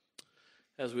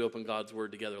As we open God's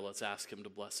word together, let's ask him to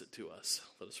bless it to us.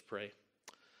 Let us pray.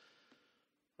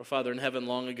 Our Father in heaven,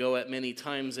 long ago at many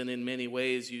times and in many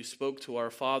ways you spoke to our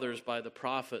fathers by the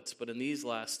prophets, but in these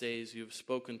last days you have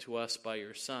spoken to us by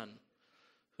your Son,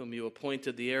 whom you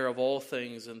appointed the heir of all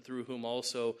things and through whom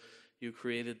also you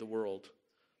created the world.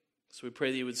 So we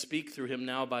pray that you would speak through him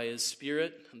now by his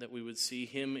Spirit and that we would see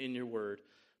him in your word.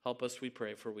 Help us, we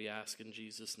pray, for we ask in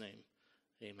Jesus' name.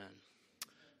 Amen.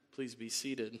 Please be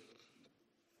seated.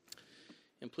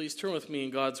 And please turn with me in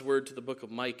God's word to the book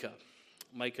of Micah.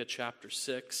 Micah chapter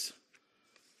 6.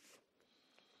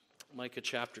 Micah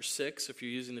chapter 6. If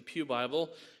you're using the Pew Bible,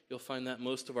 you'll find that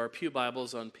most of our Pew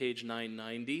Bibles on page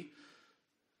 990.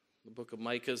 The book of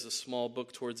Micah is a small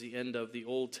book towards the end of the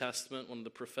Old Testament, one of the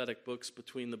prophetic books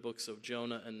between the books of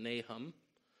Jonah and Nahum.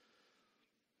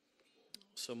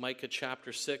 So Micah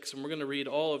chapter 6, and we're going to read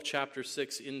all of chapter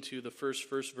 6 into the first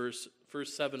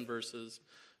 7 verses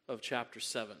of chapter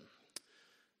 7.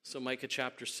 So Micah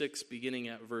chapter 6, beginning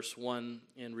at verse 1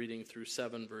 and reading through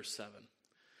 7, verse 7.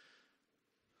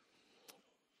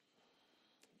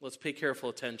 Let's pay careful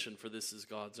attention, for this is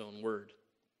God's own word.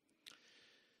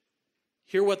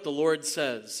 Hear what the Lord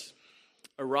says.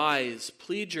 Arise,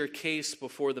 plead your case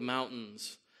before the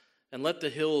mountains, and let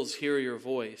the hills hear your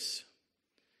voice.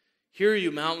 Hear, you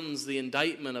mountains, the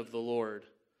indictment of the Lord,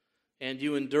 and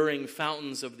you enduring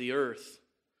fountains of the earth.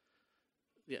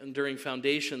 The enduring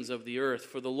foundations of the earth.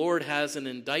 For the Lord has an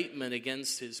indictment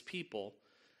against his people,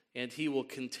 and he will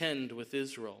contend with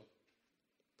Israel.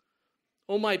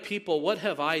 O my people, what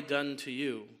have I done to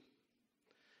you?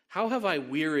 How have I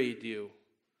wearied you?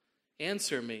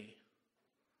 Answer me.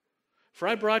 For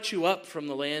I brought you up from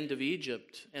the land of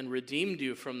Egypt, and redeemed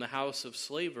you from the house of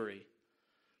slavery.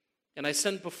 And I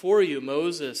sent before you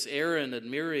Moses, Aaron,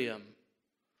 and Miriam.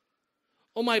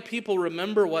 O my people,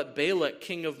 remember what Balak,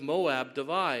 king of Moab,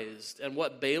 devised, and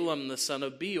what Balaam, the son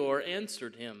of Beor,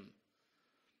 answered him,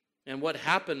 and what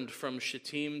happened from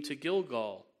Shittim to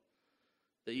Gilgal,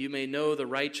 that you may know the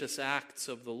righteous acts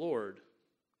of the Lord.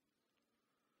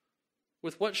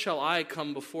 With what shall I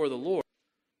come before the Lord?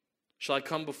 Shall I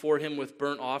come before him with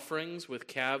burnt offerings, with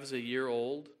calves a year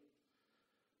old?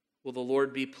 Will the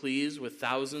Lord be pleased with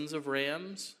thousands of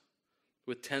rams,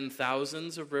 with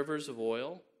 10,000s of rivers of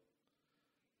oil?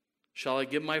 Shall I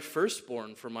give my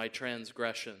firstborn for my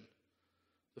transgression,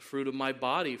 the fruit of my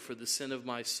body for the sin of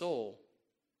my soul?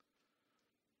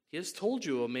 He has told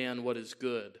you, O man, what is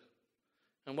good.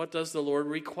 And what does the Lord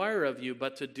require of you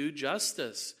but to do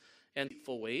justice and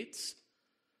full weights?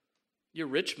 Your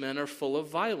rich men are full of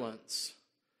violence.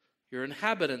 Your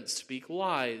inhabitants speak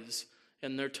lies,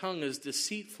 and their tongue is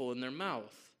deceitful in their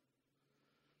mouth.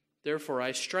 Therefore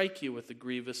I strike you with a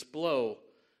grievous blow,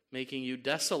 making you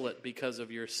desolate because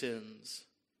of your sins.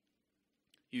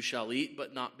 You shall eat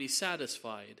but not be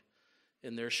satisfied,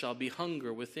 and there shall be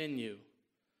hunger within you.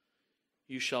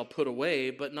 You shall put away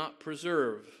but not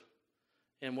preserve,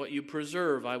 and what you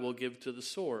preserve I will give to the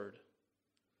sword.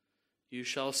 You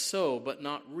shall sow but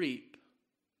not reap.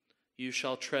 You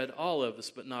shall tread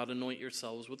olives but not anoint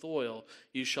yourselves with oil.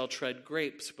 You shall tread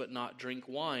grapes but not drink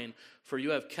wine, for you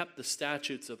have kept the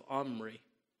statutes of Omri,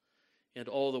 and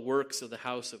all the works of the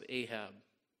house of Ahab,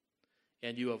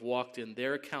 and you have walked in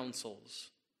their counsels,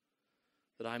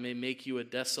 that I may make you a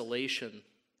desolation,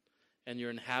 and your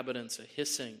inhabitants a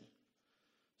hissing,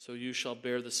 so you shall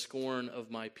bear the scorn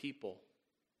of my people.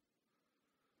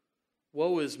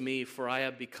 Woe is me, for I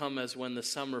have become as when the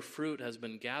summer fruit has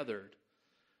been gathered,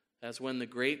 as when the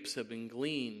grapes have been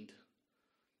gleaned.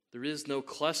 There is no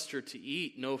cluster to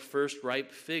eat, no first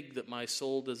ripe fig that my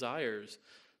soul desires.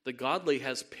 The godly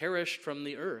has perished from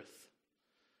the earth,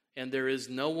 and there is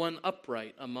no one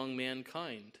upright among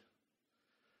mankind.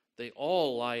 They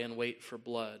all lie in wait for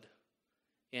blood,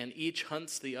 and each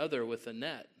hunts the other with a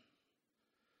net.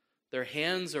 Their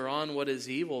hands are on what is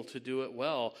evil to do it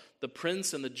well. The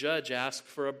prince and the judge ask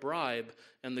for a bribe,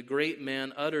 and the great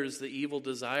man utters the evil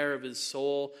desire of his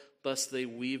soul, thus they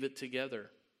weave it together.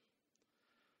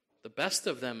 The best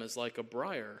of them is like a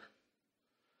briar,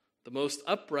 the most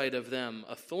upright of them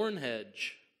a thorn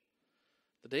hedge.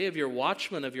 The day of your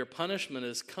watchman, of your punishment,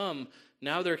 is come.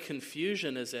 Now their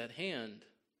confusion is at hand.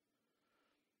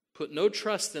 Put no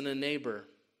trust in a neighbor.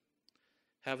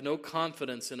 Have no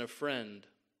confidence in a friend.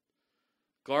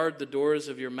 Guard the doors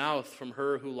of your mouth from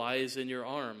her who lies in your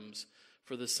arms.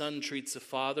 For the son treats the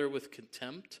father with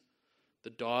contempt. The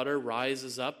daughter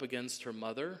rises up against her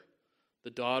mother. The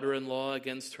daughter-in-law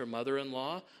against her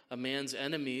mother-in-law. A man's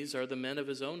enemies are the men of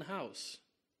his own house.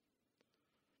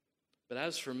 But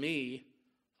as for me,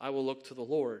 I will look to the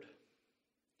Lord.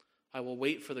 I will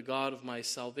wait for the God of my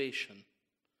salvation.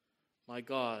 My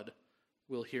God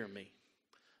will hear me.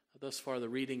 Thus far, the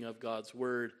reading of God's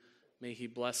word, may he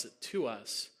bless it to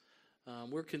us.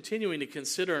 We're continuing to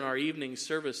consider in our evening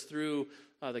service through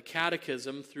the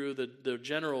catechism, through the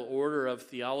general order of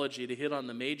theology, to hit on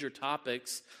the major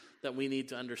topics that we need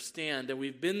to understand. And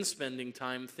we've been spending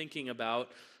time thinking about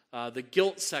the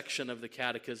guilt section of the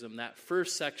catechism, that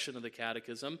first section of the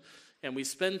catechism. And we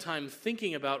spend time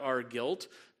thinking about our guilt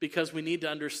because we need to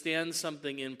understand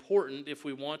something important if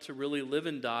we want to really live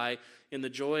and die in the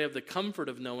joy of the comfort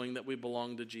of knowing that we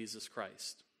belong to Jesus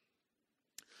Christ.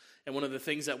 And one of the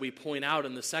things that we point out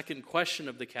in the second question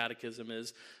of the catechism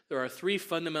is there are three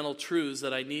fundamental truths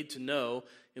that I need to know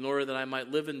in order that I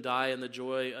might live and die in the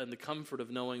joy and the comfort of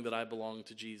knowing that I belong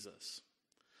to Jesus.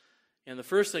 And the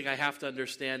first thing I have to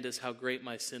understand is how great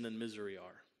my sin and misery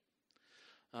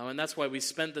are. And that's why we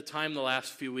spent the time the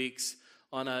last few weeks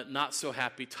on a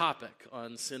not-so-happy topic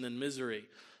on sin and misery.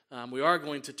 We are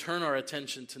going to turn our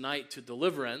attention tonight to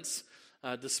deliverance,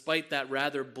 despite that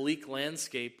rather bleak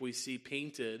landscape we see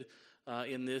painted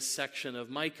in this section of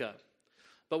Micah.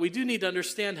 But we do need to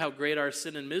understand how great our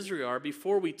sin and misery are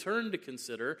before we turn to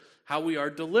consider how we are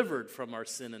delivered from our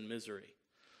sin and misery.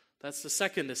 That's the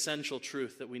second essential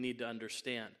truth that we need to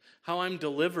understand, how I'm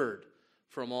delivered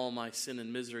from all my sin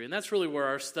and misery. And that's really where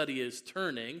our study is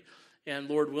turning, and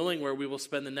Lord willing, where we will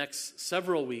spend the next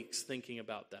several weeks thinking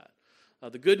about that.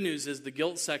 The good news is the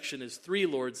guilt section is 3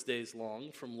 Lord's Days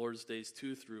long, from Lord's Days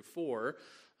 2 through 4.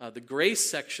 The grace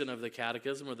section of the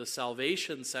catechism, or the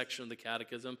salvation section of the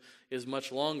catechism, is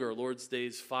much longer, Lord's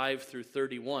Days 5 through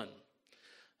 31.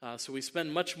 So we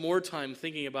spend much more time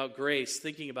thinking about grace,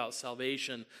 thinking about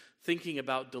salvation, thinking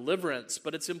about deliverance.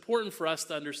 But it's important for us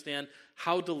to understand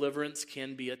how deliverance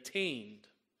can be attained,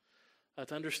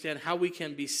 to understand how we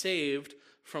can be saved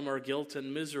from our guilt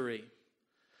and misery.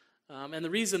 And the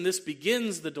reason this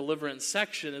begins the deliverance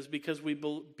section is because we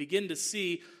begin to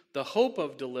see the hope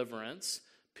of deliverance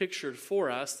pictured for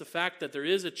us, the fact that there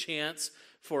is a chance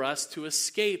for us to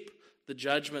escape the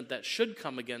judgment that should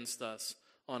come against us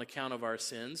on account of our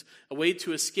sins, a way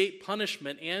to escape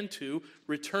punishment and to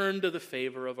return to the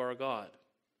favor of our God.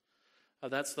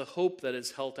 That's the hope that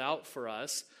is held out for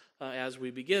us as we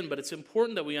begin, but it's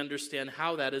important that we understand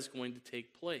how that is going to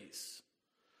take place.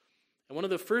 And one of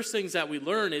the first things that we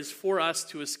learn is for us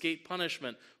to escape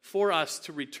punishment, for us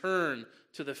to return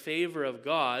to the favor of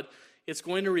God, it's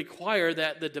going to require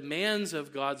that the demands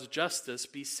of God's justice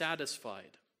be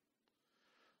satisfied.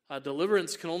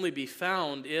 Deliverance can only be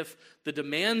found if the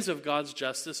demands of God's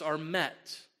justice are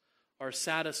met, are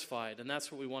satisfied. And that's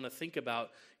what we want to think about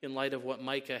in light of what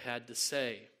Micah had to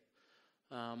say.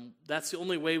 That's the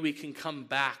only way we can come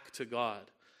back to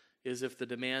God, is if the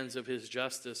demands of his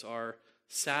justice are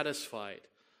satisfied.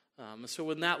 So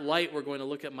in that light, we're going to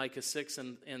look at Micah 6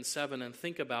 and 7 and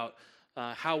think about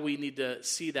how we need to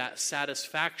see that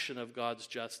satisfaction of God's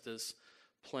justice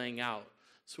playing out.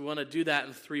 So we want to do that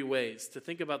in 3 ways: to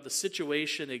think about the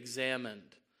situation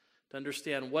examined, to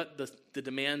understand what the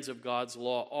demands of God's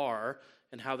law are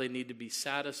and how they need to be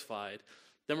satisfied.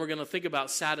 Then we're going to think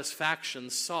about satisfaction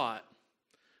sought.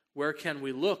 Where can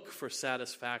we look for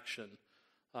satisfaction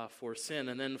for sin?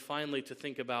 And then finally to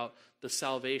think about the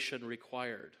salvation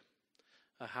required,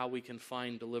 how we can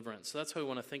find deliverance. So that's how we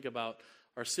want to think about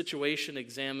our situation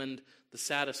examined, the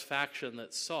satisfaction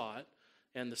that's sought,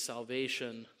 and the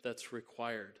salvation that's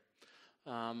required.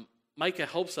 Micah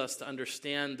helps us to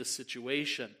understand the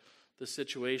situation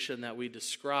that we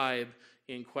describe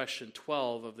in question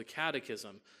 12 of the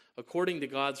Catechism. According to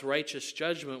God's righteous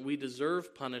judgment, we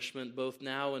deserve punishment both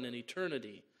now and in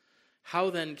eternity. How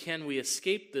then can we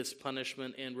escape this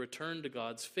punishment and return to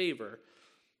God's favor?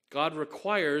 God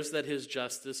requires that his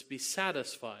justice be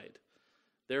satisfied.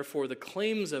 Therefore, the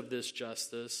claims of this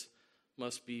justice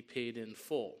must be paid in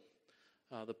full.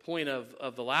 The point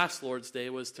of the last Lord's Day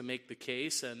was to make the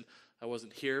case, and I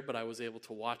wasn't here, but I was able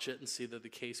to watch it and see that the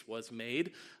case was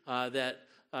made, that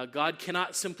God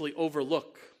cannot simply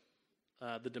overlook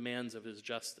the demands of his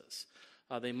justice.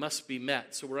 They must be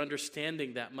met. So we're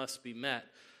understanding that must be met.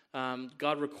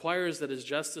 God requires that his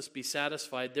justice be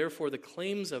satisfied. Therefore, the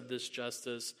claims of this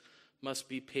justice must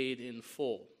be paid in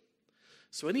full.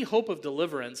 So any hope of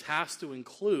deliverance has to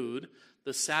include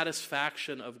the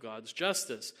satisfaction of God's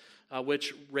justice,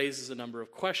 which raises a number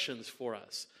of questions for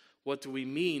us. What do we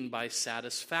mean by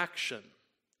satisfaction?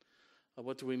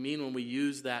 What do we mean when we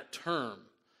use that term?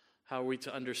 How are we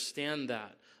to understand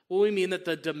that? Well, we mean that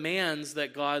the demands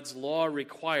that God's law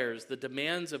requires, the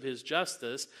demands of his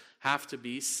justice, have to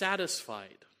be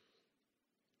satisfied,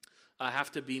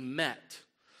 have to be met,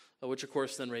 which of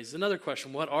course then raises another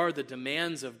question. What are the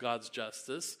demands of God's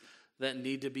justice that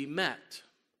need to be met?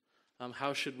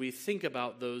 How should we think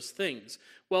about those things?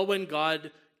 Well, when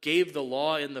God gave the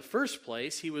law in the first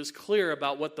place, he was clear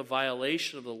about what the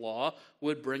violation of the law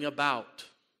would bring about.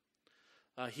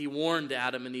 He warned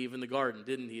Adam and Eve in the garden,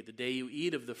 didn't he? The day you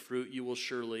eat of the fruit, you will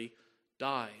surely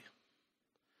die.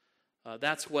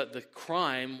 That's what the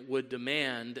crime would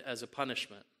demand as a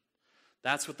punishment.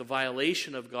 That's what the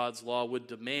violation of God's law would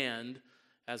demand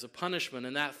as a punishment.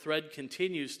 And that thread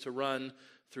continues to run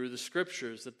through the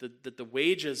Scriptures, that the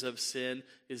wages of sin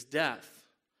is death.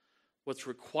 What's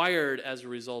required as a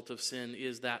result of sin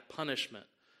is that punishment.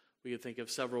 We could think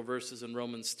of several verses in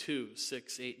Romans 2,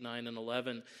 6, 8, 9, and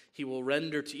 11. He will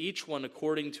render to each one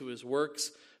according to his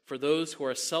works. For those who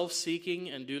are self-seeking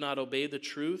and do not obey the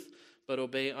truth, but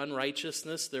obey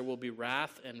unrighteousness, there will be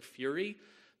wrath and fury.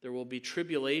 There will be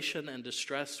tribulation and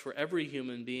distress for every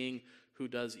human being who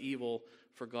does evil,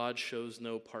 for God shows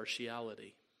no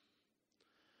partiality.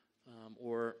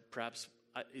 Or perhaps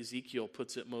Ezekiel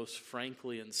puts it most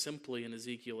frankly and simply in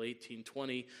Ezekiel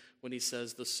 18:20 when he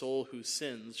says, "The soul who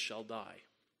sins shall die."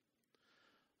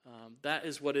 That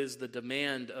is what is the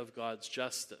demand of God's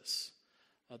justice.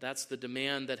 That's the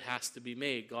demand that has to be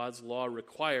made. God's law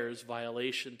requires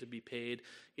violation to be paid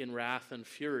in wrath and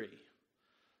fury,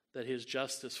 that his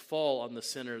justice fall on the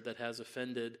sinner that has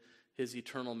offended his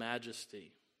eternal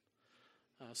majesty.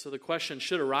 So the question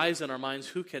should arise in our minds,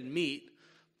 who can meet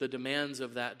the demands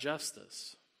of that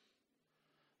justice?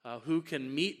 Who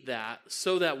can meet that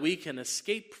so that we can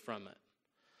escape from it?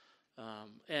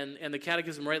 And the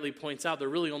Catechism rightly points out there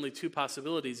are really only two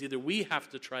possibilities. Either we have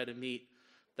to try to meet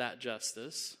that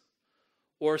justice,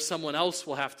 or someone else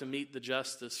will have to meet the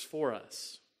justice for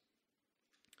us.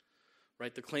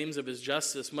 Right? The claims of his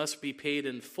justice must be paid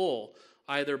in full,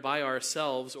 either by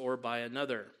ourselves or by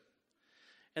another.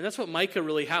 And that's what Micah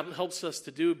really helps us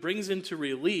to do. It brings into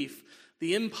relief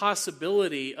the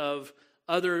impossibility of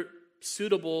other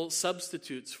suitable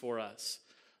substitutes for us.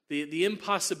 The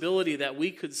impossibility that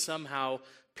we could somehow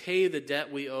pay the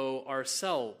debt we owe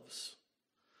ourselves,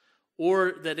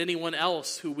 or that anyone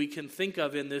else who we can think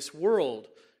of in this world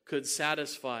could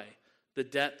satisfy the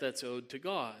debt that's owed to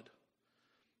God.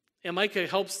 And Micah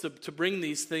helps to bring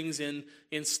these things in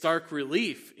stark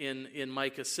relief in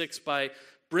Micah 6 by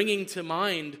bringing to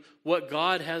mind what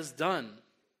God has done.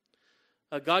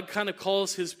 God kind of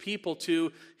calls his people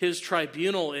to his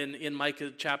tribunal in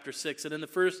Micah chapter 6. And in the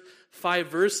first 5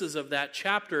 verses of that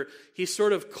chapter, he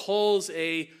sort of calls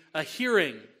a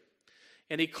hearing.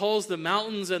 And he calls the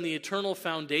mountains and the eternal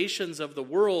foundations of the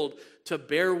world to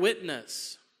bear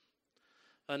witness.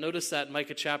 Notice that in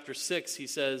Micah chapter 6, he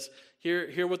says,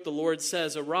 hear what the Lord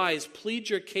says, "Arise, plead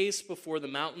your case before the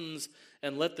mountains,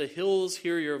 and let the hills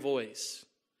hear your voice.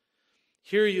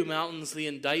 Hear, you mountains, the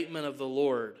indictment of the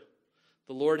Lord."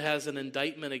 The Lord has an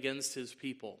indictment against his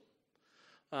people.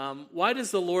 Why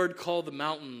does the Lord call the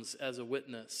mountains as a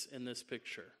witness in this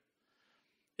picture?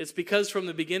 It's because from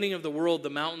the beginning of the world, the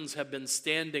mountains have been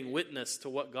standing witness to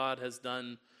what God has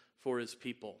done for his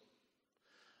people.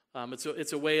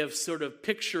 It's a way of sort of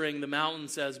picturing the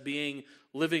mountains as being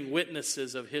living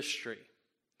witnesses of history.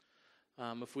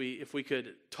 If we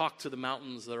could talk to the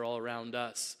mountains that are all around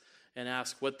us and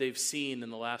ask what they've seen in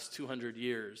the last 200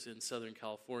 years in Southern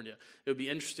California, it would be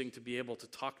interesting to be able to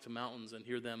talk to mountains and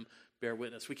hear them bear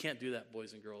witness. We can't do that,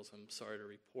 boys and girls, I'm sorry to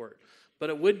report. But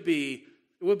it would be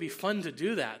fun to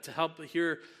do that, to help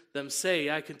hear them say,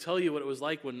 I can tell you what it was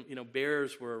like when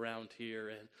bears were around here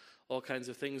and all kinds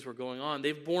of things were going on.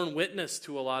 They've borne witness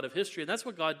to a lot of history, and that's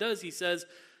what God does. He says,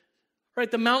 right,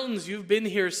 the mountains, you've been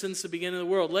here since the beginning of the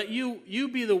world. Let you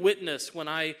be the witness when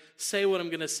I say what I'm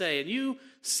going to say, and you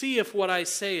see if what I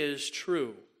say is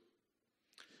true.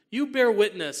 You bear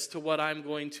witness to what I'm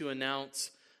going to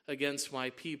announce against my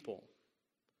people.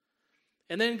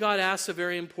 And then God asks a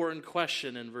very important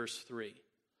question in verse 3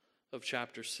 of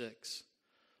chapter 6.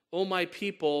 "O my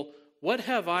people, what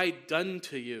have I done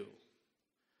to you?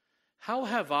 How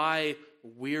have I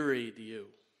wearied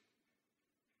you?"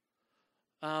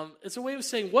 It's a way of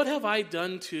saying, what have I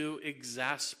done to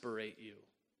exasperate you?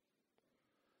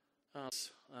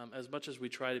 As much as we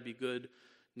try to be good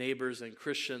neighbors and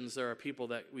Christians, there are people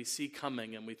that we see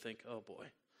coming and we think, oh boy,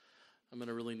 I'm going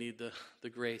to really need the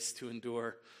grace to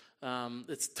endure.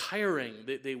 It's tiring.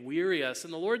 They weary us.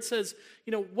 And the Lord says,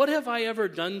 what have I ever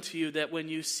done to you that when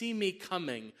you see me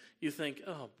coming, you think,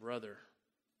 oh, brother,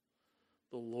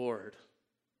 the Lord,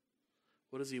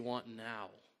 what does he want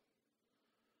now?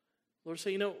 Lord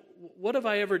say, what have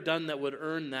I ever done that would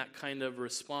earn that kind of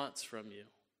response from you?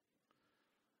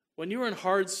 When you were in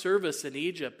hard service in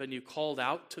Egypt and you called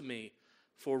out to me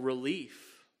for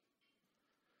relief,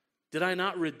 did I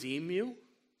not redeem you?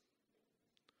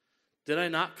 Did I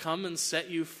not come and set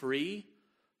you free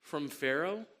from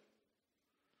Pharaoh?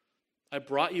 I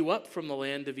brought you up from the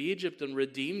land of Egypt and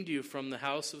redeemed you from the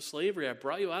house of slavery. I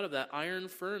brought you out of that iron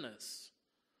furnace.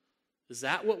 Is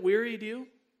that what wearied you?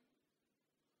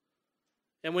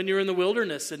 And when you were in the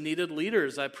wilderness and needed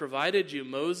leaders, I provided you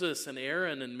Moses and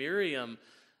Aaron and Miriam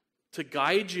to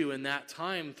guide you in that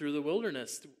time through the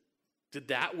wilderness. Did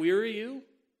that weary you?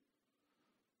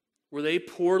 Were they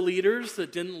poor leaders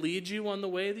that didn't lead you on the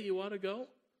way that you ought to go?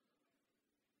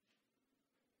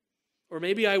 Or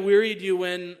maybe I wearied you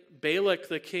when Balak,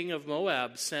 the king of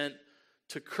Moab, sent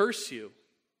to curse you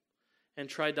and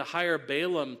tried to hire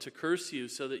Balaam to curse you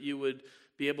so that you would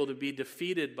be able to be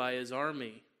defeated by his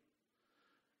army.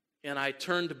 And I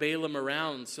turned Balaam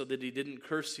around so that he didn't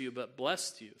curse you but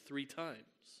blessed you 3 times.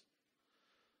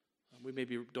 We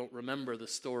maybe don't remember the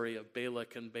story of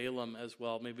Balak and Balaam as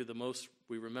well. Maybe the most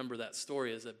we remember that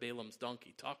story is that Balaam's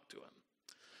donkey talked to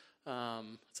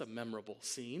him. It's a memorable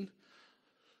scene.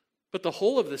 But the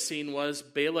whole of the scene was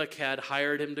Balak had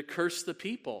hired him to curse the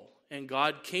people. And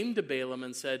God came to Balaam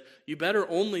and said, you better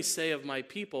only say of my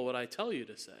people what I tell you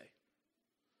to say.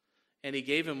 And he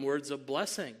gave him words of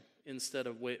blessing instead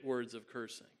of words of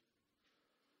cursing.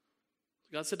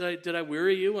 God said, did I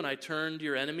weary you when I turned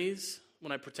your enemies,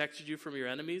 when I protected you from your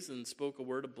enemies and spoke a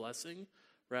word of blessing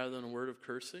rather than a word of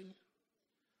cursing?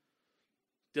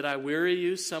 Did I weary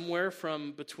you somewhere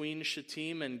from between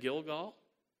Shittim and Gilgal?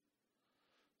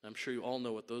 I'm sure you all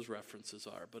know what those references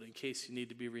are, but in case you need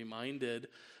to be reminded,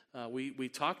 we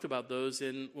talked about those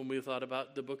when we thought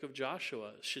about the book of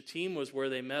Joshua. Shittim was where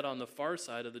they met on the far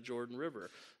side of the Jordan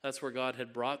River. That's where God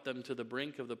had brought them to the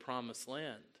brink of the promised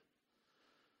land.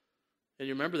 And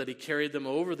you remember that he carried them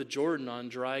over the Jordan on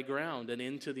dry ground and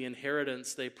into the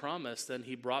inheritance they promised. And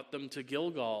he brought them to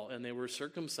Gilgal, and they were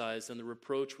circumcised, and the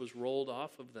reproach was rolled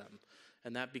off of them.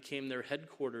 And that became their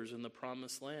headquarters in the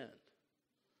promised land.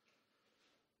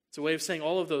 It's a way of saying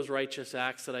all of those righteous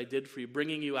acts that I did for you,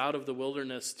 bringing you out of the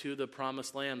wilderness to the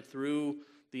promised land through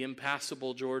the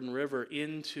impassable Jordan River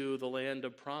into the land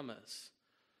of promise.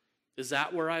 Is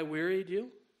that where I wearied you?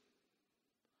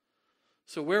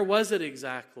 So where was it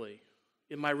exactly?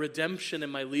 In my redemption, in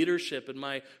my leadership, in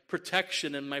my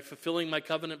protection, in my fulfilling my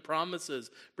covenant promises,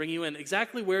 bring you in.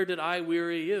 Exactly where did I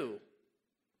weary you?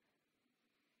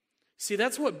 See,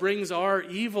 that's what brings our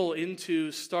evil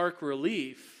into stark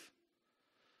relief.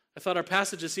 I thought our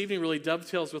passage this evening really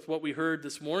dovetails with what we heard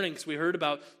this morning, because we heard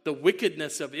about the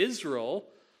wickedness of Israel.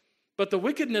 But the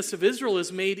wickedness of Israel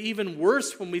is made even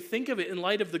worse when we think of it in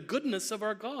light of the goodness of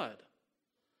our God.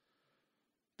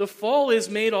 The fall is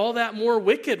made all that more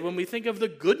wicked when we think of the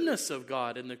goodness of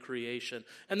God in the creation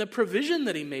and the provision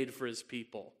that he made for his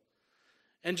people.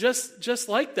 And just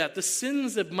like that, the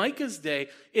sins of Micah's day,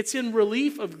 it's in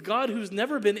relief of God who's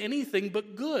never been anything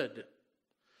but good.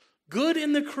 Good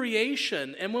in the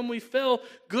creation, and when we fell,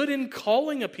 good in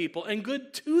calling a people, and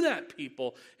good to that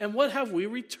people. And what have we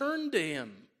returned to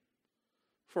him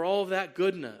for all of that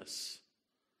goodness?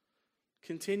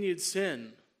 Continued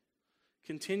sin,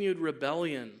 continued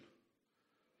rebellion.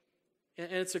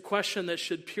 And it's a question that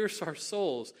should pierce our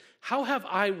souls. How have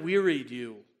I wearied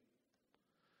you?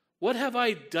 What have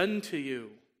I done to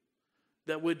you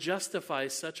that would justify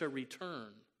such a return?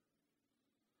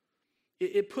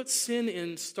 It puts sin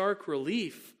in stark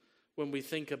relief when we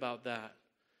think about that.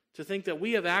 To think that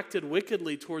we have acted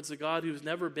wickedly towards a God who's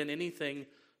never been anything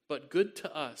but good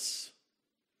to us.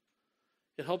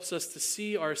 It helps us to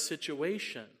see our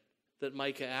situation that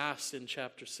Micah asks in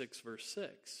chapter 6, verse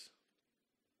 6.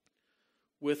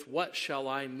 With what shall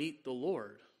I meet the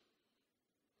Lord?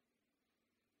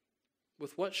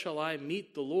 With what shall I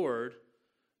meet the Lord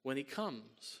when he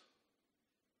comes?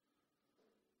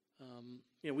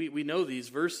 We know these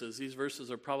verses. These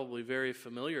verses are probably very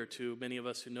familiar to many of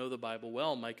us who know the Bible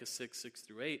well, Micah 6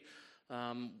 through 8.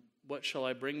 What shall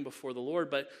I bring before the Lord?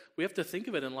 But we have to think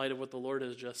of it in light of what the Lord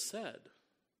has just said.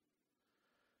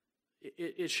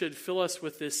 It should fill us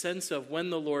with this sense of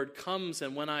when the Lord comes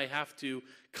and when I have to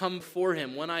come for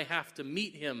him, when I have to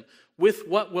meet him, with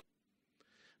what will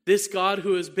this God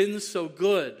who has been so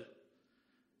good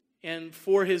and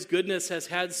for his goodness has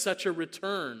had such a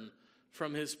return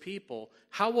from his people,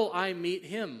 how will I meet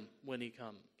him when he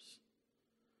comes?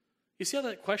 You see how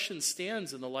that question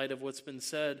stands in the light of what's been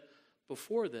said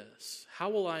before this. How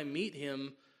will I meet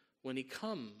him when he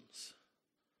comes?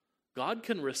 God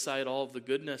can recite all of the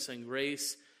goodness and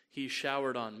grace he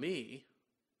showered on me.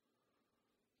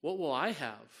 What will I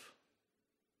have?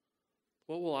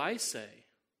 What will I say?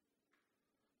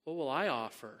 What will I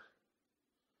offer?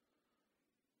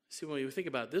 See, when you think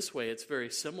about it this way, it's very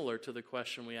similar to the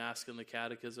question we ask in the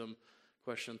Catechism,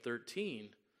 question 13.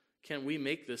 can we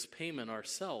make this payment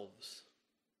ourselves?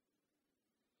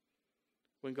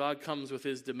 When God comes with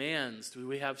his demands, do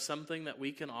we have something that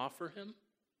we can offer him?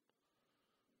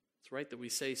 It's right that we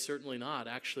say certainly not.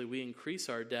 Actually, we increase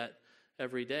our debt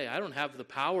every day. I don't have the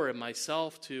power in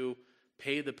myself to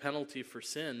pay the penalty for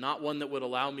sin, not one that would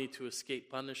allow me to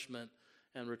escape punishment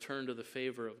and return to the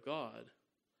favor of God.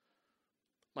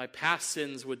 My past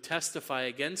sins would testify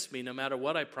against me no matter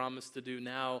what I promise to do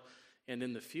now and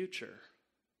in the future.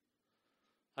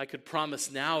 I could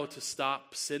promise now to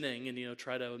stop sinning and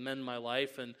try to amend my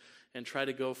life and try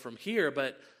to go from here,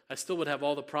 but I still would have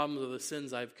all the problems of the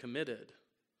sins I've committed.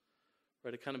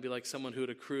 Right? It'd kind of be like someone who had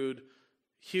accrued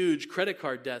huge credit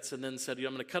card debts and then said, I'm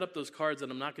going to cut up those cards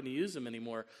and I'm not going to use them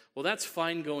anymore. Well, that's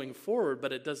fine going forward,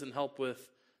 but it doesn't help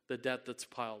with the debt that's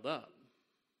piled up.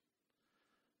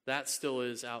 That still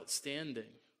is outstanding.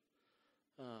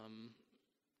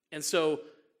 And so,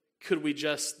 could we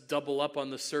just double up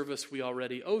on the service we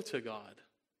already owe to God?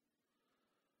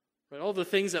 Right? All the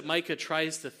things that Micah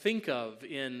tries to think of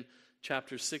in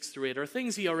chapters 6 through 8 are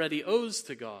things he already owes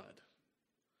to God.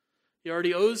 He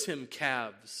already owes him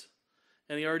calves,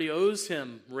 and he already owes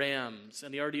him rams,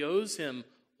 and he already owes him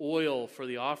oil for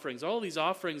the offerings. All these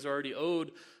offerings are already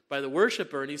owed by the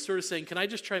worshiper, and he's sort of saying, can I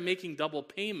just try making double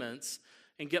payments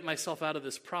and get myself out of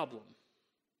this problem?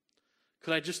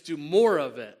 Could I just do more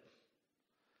of it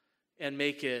and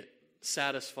make it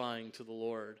satisfying to the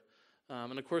Lord?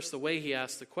 And of course, the way he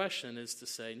asks the question is to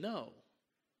say, no.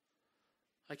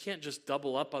 I can't just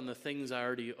double up on the things I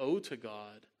already owe to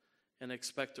God and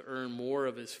expect to earn more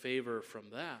of his favor from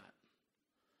that.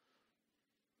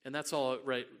 And that's all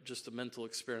right, just a mental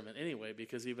experiment anyway,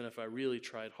 because even if I really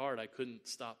tried hard, I couldn't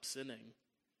stop sinning.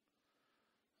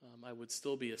 I would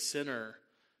still be a sinner,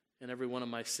 and every one of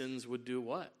my sins would do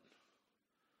what?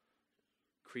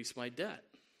 Increase my debt.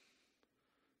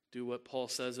 Do what Paul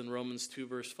says in Romans 2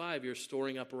 verse 5, you're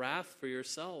storing up wrath for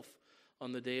yourself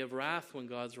on the day of wrath when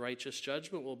God's righteous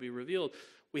judgment will be revealed.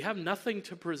 We have nothing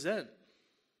to present.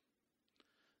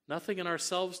 Nothing in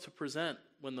ourselves to present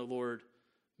when the Lord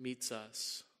meets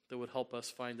us that would help us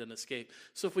find an escape.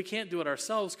 So if we can't do it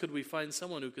ourselves, could we find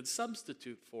someone who could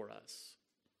substitute for us?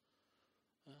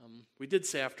 We did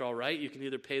say, after all, right, you can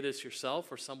either pay this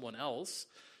yourself or someone else.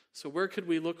 So where could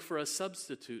we look for a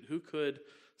substitute? Who could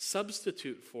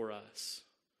substitute for us?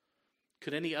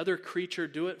 Could any other creature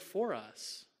do it for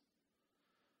us?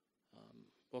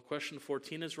 Well, question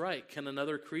 14 is right. Can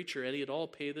another creature, any at all,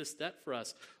 pay this debt for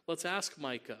us? Let's ask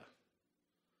Micah.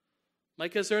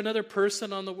 Micah, is there another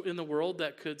person in the world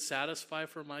that could satisfy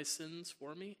for my sins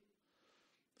for me?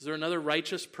 Is there another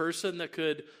righteous person that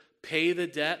could pay the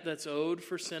debt that's owed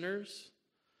for sinners?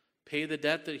 Pay the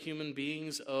debt that human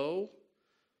beings owe?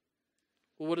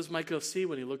 Well, what does Micah see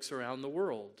when he looks around the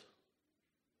world?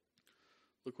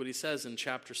 Look what he says in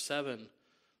chapter 7,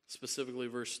 specifically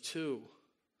verse 2.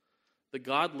 The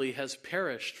godly has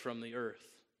perished from the earth,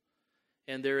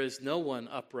 and there is no one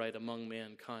upright among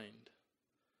mankind.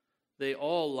 They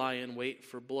all lie in wait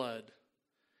for blood,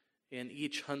 and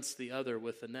each hunts the other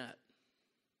with a net.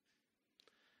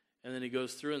 And then he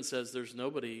goes through and says there's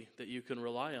nobody that you can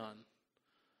rely on.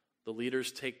 The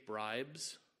leaders take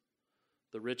bribes.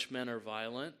 The rich men are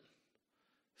violent.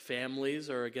 Families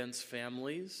are against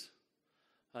families.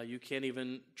 You can't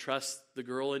even trust the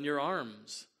girl in your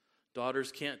arms.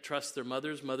 Daughters can't trust their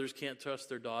mothers. Mothers can't trust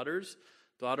their daughters.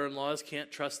 Daughter-in-laws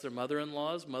can't trust their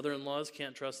mother-in-laws. Mother-in-laws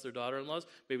can't trust their daughter-in-laws.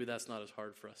 Maybe that's not as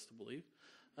hard for us to believe.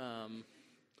 I'm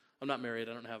not married.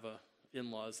 I don't have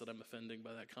in-laws that I'm offending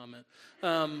by that comment.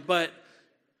 But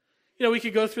we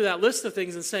could go through that list of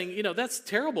things and saying, that's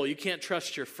terrible. You can't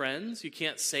trust your friends. You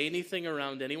can't say anything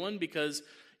around anyone because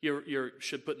you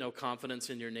should put no confidence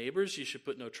in your neighbors. You should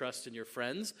put no trust in your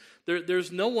friends. There's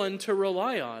no one to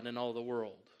rely on in all the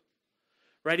world.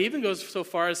 Right? He even goes so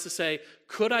far as to say,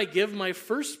 could I give my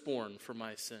firstborn for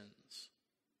my sins?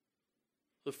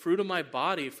 The fruit of my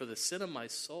body for the sin of my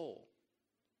soul?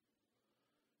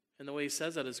 And the way he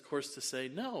says that is, of course, to say,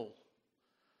 no.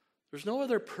 There's no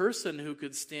other person who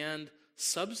could stand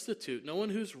substitute. No one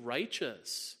who's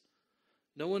righteous.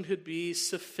 No one who'd be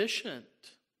sufficient.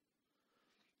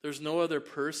 There's no other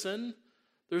person.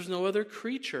 There's no other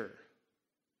creature.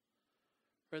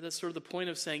 Right, that's sort of the point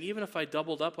of saying, even if I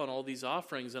doubled up on all these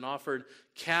offerings and offered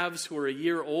calves who are a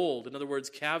year old, in other words,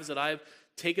 calves that I've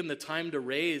taken the time to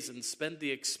raise and spent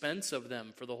the expense of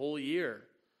them for the whole year,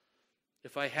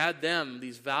 if I had them,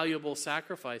 these valuable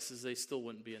sacrifices, they still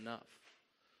wouldn't be enough.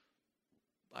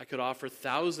 I could offer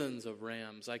thousands of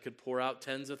rams. I could pour out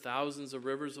tens of thousands of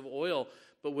rivers of oil,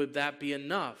 but would that be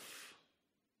enough?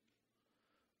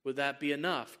 Would that be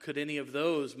enough? Could any of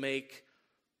those make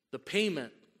the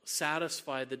payment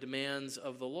satisfy the demands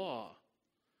of the law.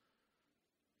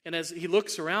 And as he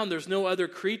looks around, there's no other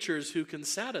creatures who can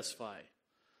satisfy.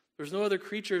 There's no other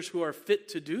creatures who are fit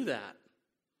to do that.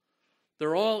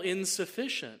 They're all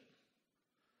insufficient.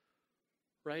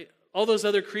 Right? All those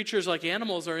other creatures like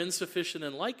animals are insufficient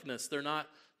in likeness. They're not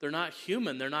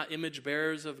human. They're not image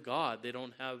bearers of God. They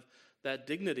don't have that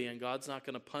dignity, and God's not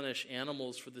going to punish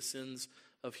animals for the sins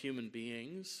of human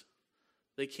beings.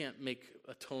 They can't make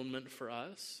atonement for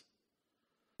us.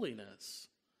 Holiness.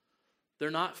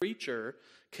 They're not creature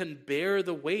can bear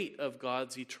the weight of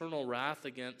God's eternal wrath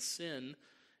against sin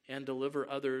and deliver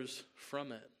others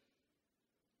from it.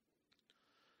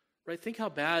 Right? Think how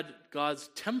bad God's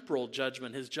temporal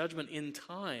judgment, his judgment in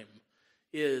time,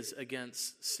 is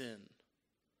against sin.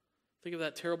 Think of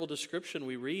that terrible description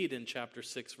we read in chapter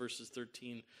 6, verses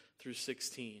 13 through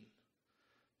 16.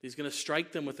 He's going to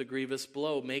strike them with a grievous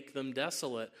blow, make them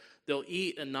desolate. They'll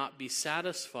eat and not be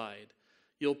satisfied.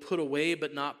 You'll put away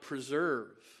but not preserve.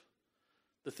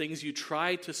 The things you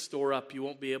try to store up, you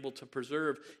won't be able to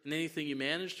preserve. And anything you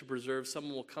manage to preserve,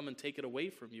 someone will come and take it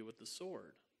away from you with the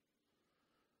sword.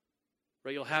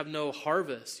 Right? You'll have no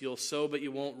harvest. You'll sow, but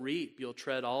you won't reap. You'll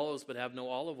tread olives, but have no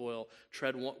olive oil.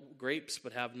 Tread grapes,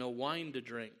 but have no wine to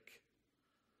drink.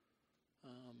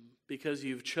 Because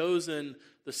you've chosen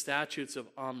the statutes of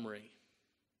Omri,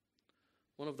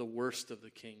 one of the worst of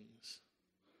the kings.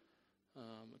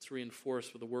 It's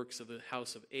reinforced with the works of the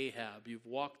house of Ahab. You've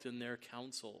walked in their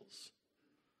counsels,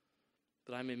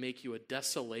 that I may make you a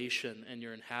desolation and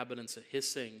your inhabitants a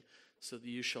hissing, so that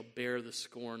you shall bear the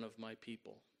scorn of my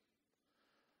people.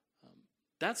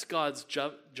 That's God's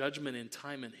judgment in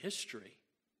time and history.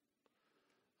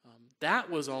 That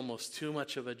was almost too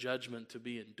much of a judgment to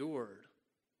be endured.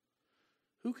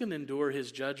 Who can endure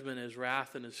his judgment, his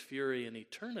wrath, and his fury in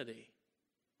eternity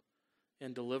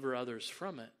and deliver others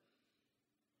from it?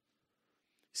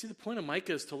 See, the point of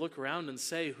Micah is to look around and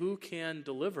say, who can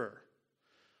deliver?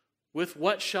 With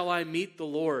what shall I meet the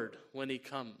Lord when he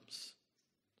comes?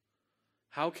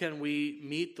 How can we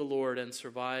meet the Lord and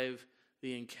survive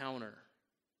the encounter?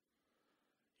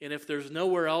 And if there's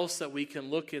nowhere else that we can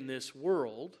look in this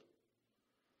world,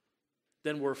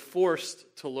 then we're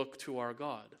forced to look to our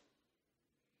God.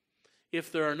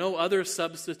 If there are no other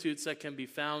substitutes that can be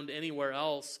found anywhere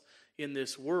else in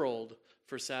this world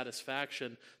for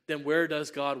satisfaction, then where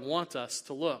does God want us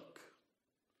to look?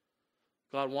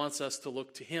 God wants us to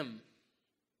look to him.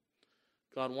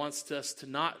 God wants us to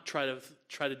not try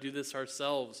to do this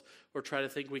ourselves or try to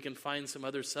think we can find some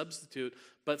other substitute,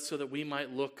 but so that we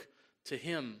might look to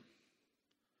him.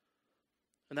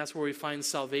 And that's where we find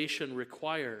salvation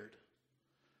required.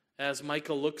 As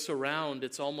Micah looks around,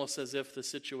 it's almost as if the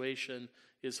situation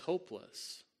is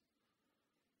hopeless.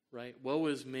 Right? Woe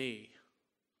is me.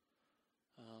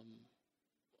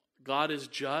 God is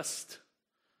just.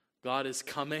 God is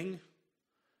coming.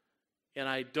 And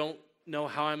I don't know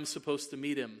how I'm supposed to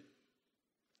meet him.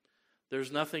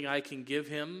 There's nothing I can give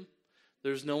him.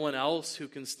 There's no one else who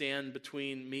can stand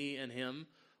between me and him.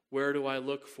 Where do I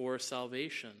look for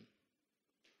salvation?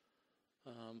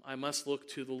 I must look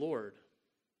to the Lord.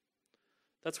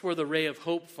 That's where the ray of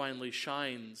hope finally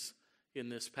shines in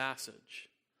this passage.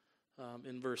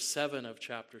 In verse 7 of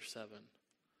chapter 7,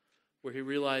 where he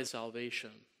realized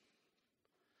salvation.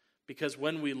 Because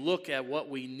when we look at what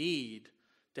we need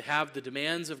to have the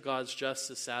demands of God's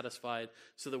justice satisfied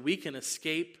so that we can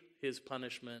escape his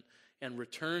punishment and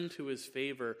return to his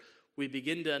favor, we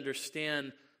begin to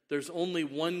understand there's only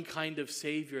one kind of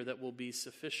Savior that will be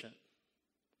sufficient.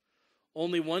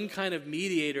 Only one kind of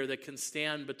mediator that can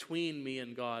stand between me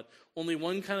and God. Only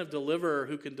one kind of deliverer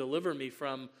who can deliver me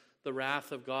from the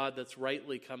wrath of God that's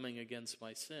rightly coming against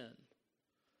my sin.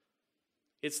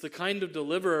 It's the kind of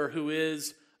deliverer who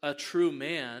is a true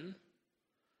man,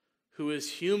 who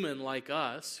is human like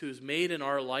us, who's made in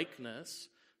our likeness,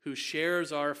 who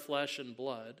shares our flesh and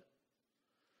blood.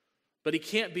 But he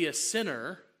can't be a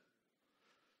sinner,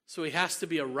 so he has to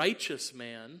be a righteous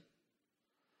man.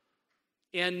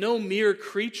 And no mere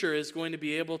creature is going to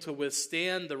be able to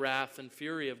withstand the wrath and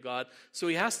fury of God, so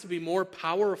he has to be more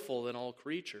powerful than all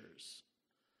creatures.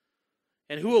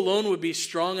 And who alone would be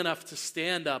strong enough to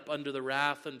stand up under the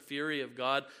wrath and fury of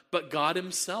God, but God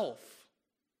himself?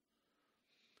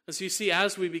 And so you see,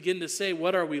 as we begin to say,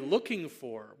 what are we looking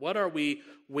for? What are we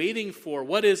waiting for?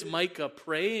 What is Micah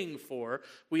praying for?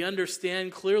 We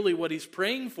understand clearly what he's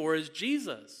praying for is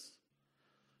Jesus.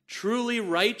 Truly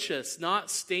righteous,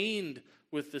 not stained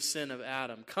with the sin of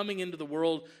Adam, coming into the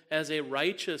world as a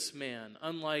righteous man,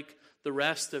 unlike the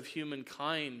rest of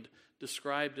humankind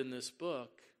described in this book,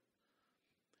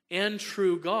 and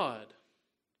true God.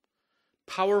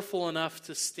 powerful enough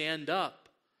to stand up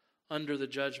under the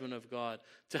judgment of God,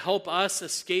 to help us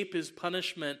escape his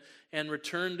punishment and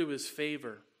return to his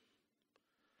favor.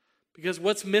 Because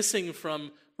what's missing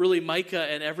from really Micah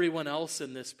and everyone else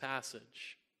in this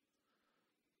passage?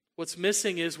 What's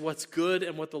missing is what's good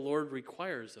and what the Lord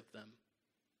requires of them.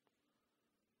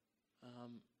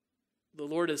 The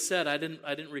Lord has said, I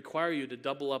didn't require you to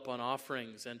double up on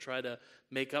offerings and try to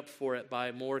make up for it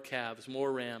by more calves,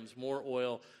 more rams, more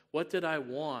oil. What did I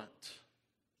want?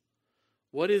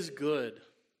 What is good?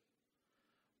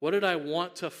 What did I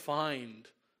want to find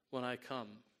when I come?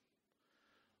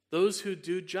 Those who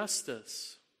do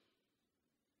justice.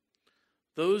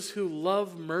 Those who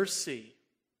love mercy.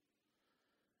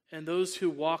 And those who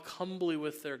walk humbly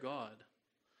with their God.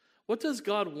 What does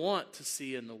God want to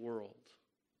see in the world?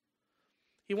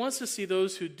 He wants to see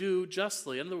those who do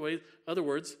justly. In other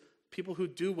words, people who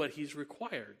do what he's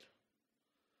required.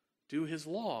 Do his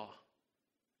law.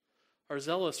 Are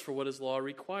zealous for what his law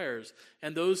requires.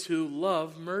 And those who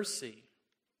love mercy.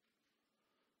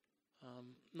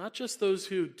 Not just those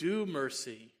who do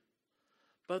mercy,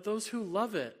 but those who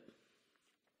love it.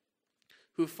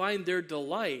 Who find their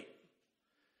delight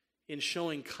in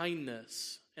showing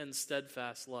kindness and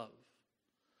steadfast love.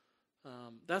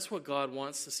 That's what God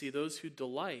wants to see, those who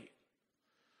delight.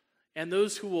 And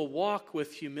those who will walk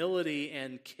with humility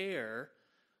and care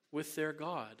with their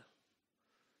God.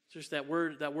 Just that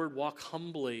word walk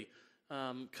humbly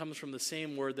comes from the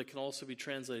same word that can also be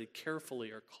translated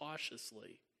carefully or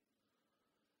cautiously.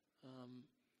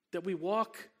 That we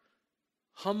walk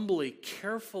humbly,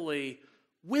 carefully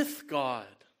with God.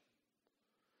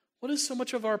 What is so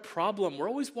much of our problem? We're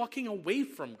always walking away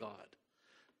from God.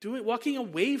 Walking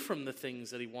away from the things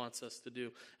that he wants us to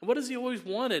do. And what has he always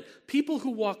wanted? People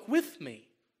who walk with me.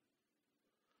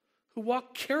 Who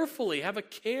walk carefully, have a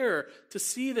care to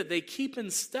see that they keep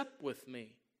in step with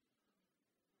me.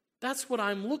 That's what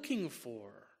I'm looking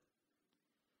for.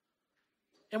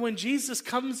 And when Jesus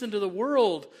comes into the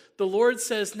world, the Lord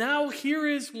says, now here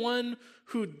is one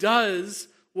who does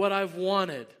what I've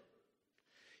wanted.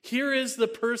 Here is the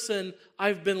person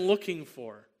I've been looking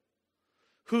for,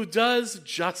 who does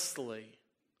justly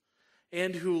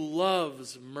and who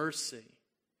loves mercy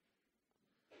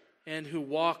and who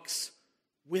walks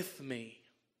with me.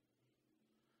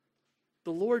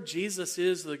 The Lord Jesus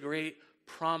is the great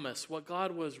promise, what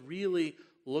God was really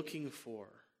looking for.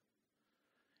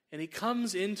 And he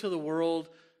comes into the world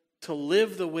to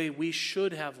live the way we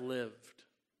should have lived,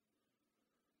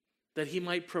 that he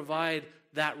might provide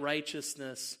that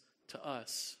righteousness to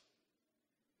us,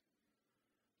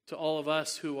 to all of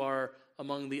us who are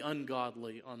among the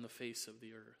ungodly on the face of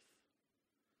the earth.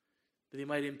 That he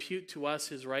might impute to us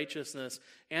his righteousness,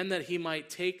 and that he might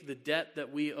take the debt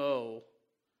that we owe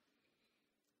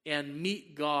and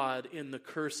meet God in the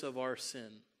curse of our sin.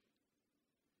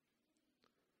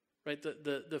 Right?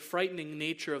 The frightening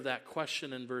nature of that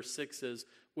question in verse 6 is,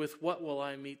 with what will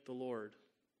I meet the Lord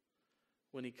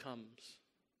when he comes?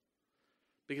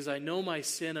 Because I know my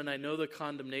sin and I know the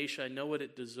condemnation. I know what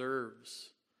it deserves.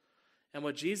 And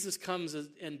what Jesus comes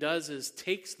and does is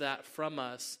takes that from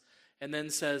us and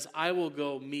then says, I will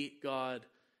go meet God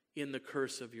in the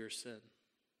curse of your sin.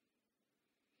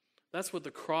 That's what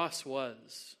the cross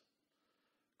was.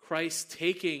 Christ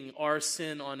taking our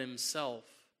sin on himself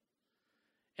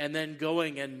and then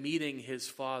going and meeting his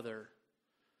Father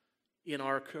in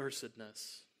our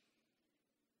cursedness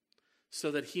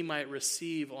so that he might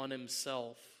receive on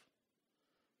himself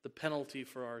the penalty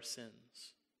for our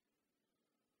sins.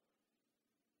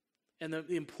 And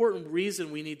the important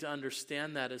reason we need to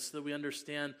understand that is so that we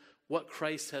understand what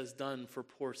Christ has done for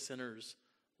poor sinners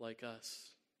like us.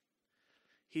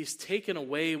 He's taken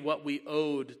away what we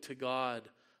owed to God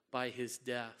by his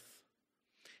death.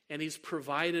 And he's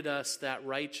provided us that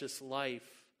righteous life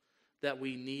that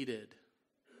we needed.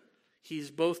 He's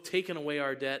both taken away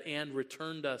our debt and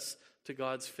returned us to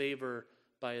God's favor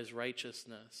by his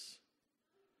righteousness.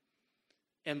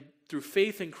 And through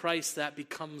faith in Christ, that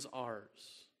becomes ours.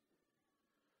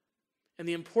 And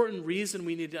the important reason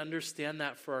we need to understand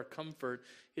that for our comfort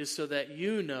is so that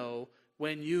you know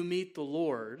when you meet the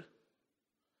Lord,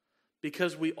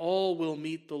 because we all will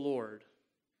meet the Lord.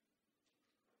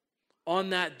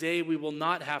 On that day, we will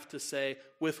not have to say,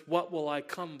 with what will I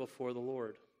come before the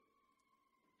Lord?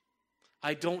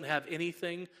 I don't have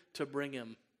anything to bring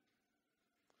him.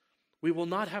 We will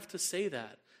not have to say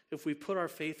that if we put our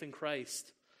faith in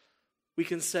Christ. We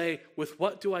can say, with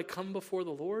what do I come before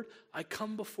the Lord? I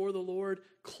come before the Lord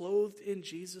clothed in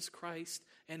Jesus Christ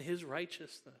and his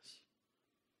righteousness.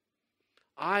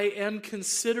 I am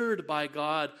considered by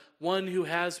God one who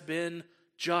has been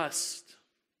just.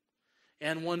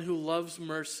 and one who loves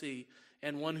mercy,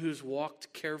 and one who's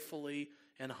walked carefully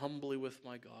and humbly with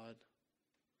my God.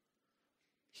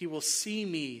 He will see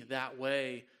me that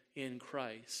way in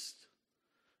Christ.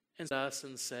 And us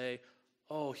and say,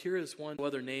 oh, here is one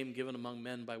other name given among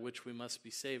men by which we must be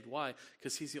saved. Why?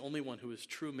 Because he's the only one who is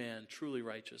true man, truly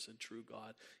righteous, and true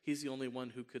God. He's the only one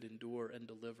who could endure and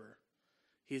deliver.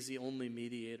 He's the only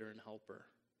mediator and helper.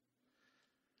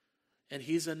 And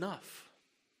he's enough.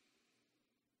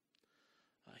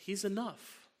 He's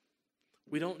enough.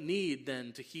 We don't need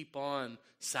then to keep on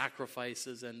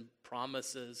sacrifices and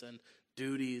promises and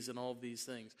duties and all of these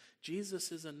things.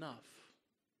 Jesus is enough.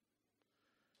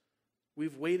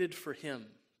 We've waited for him.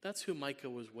 That's who Micah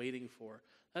was waiting for.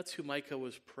 That's who Micah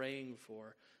was praying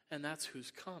for. And that's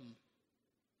who's come.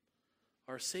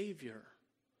 Our Savior,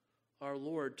 our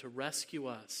Lord, to rescue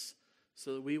us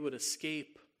so that we would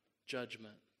escape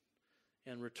judgment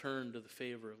and return to the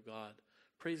favor of God.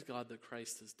 Praise God that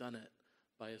Christ has done it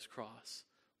by his cross.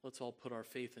 Let's all put our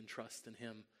faith and trust in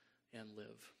him and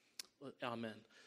live. Amen.